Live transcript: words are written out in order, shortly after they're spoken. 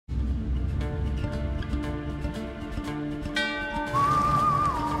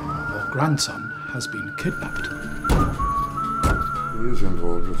grandson has been kidnapped. He is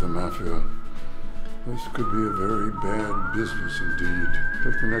involved with the mafia. This could be a very bad business indeed.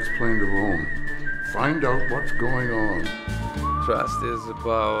 Take the next plane to Rome. Find out what's going on. Trust is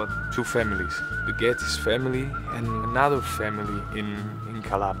about two families, the Gettys family and another family in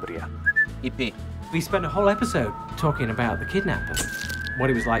Calabria. EP. We spent a whole episode talking about the kidnappers, what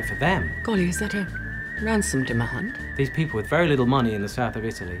it was like for them. Golly, is that a ransom demand? These people with very little money in the south of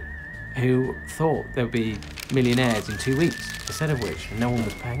Italy who thought there would be millionaires in 2 weeks, instead of which no one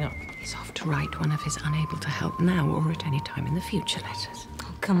was paying up. He's off to write one of his unable to help now or at any time in the future letters.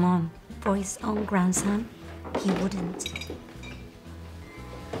 Oh, come on. For his own grandson, he wouldn't.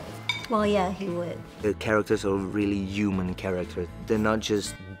 Well, yeah, he would. The characters are really human characters. They're not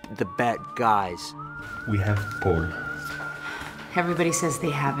just the bad guys. We have Paul. Everybody says they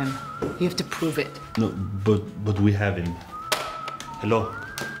have him. You have to prove it. No, but we have him. Hello?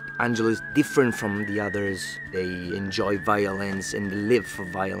 Angelo is different from the others. They enjoy violence and live for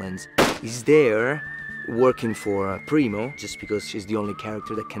violence. He's there working for Primo just because she's the only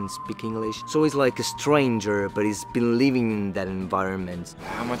character that can speak English. So he's like a stranger, but he's been living in that environment.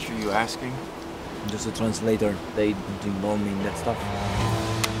 How much are you asking? Just a translator. They involve me in that stuff.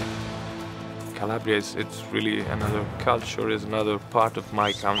 Calabria it's really another culture, is another part of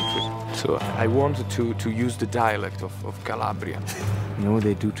my country. So I wanted to use the dialect of Calabria. You know what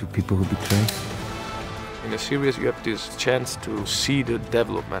they do to people who betray? In a series, you have this chance to see the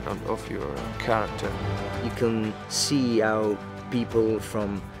development of your character. You can see how people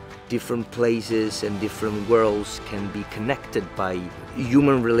from different places and different worlds can be connected by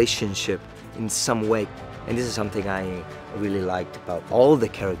human relationship in some way. And this is something I really liked about all the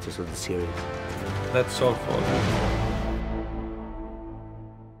characters of the series. That's all for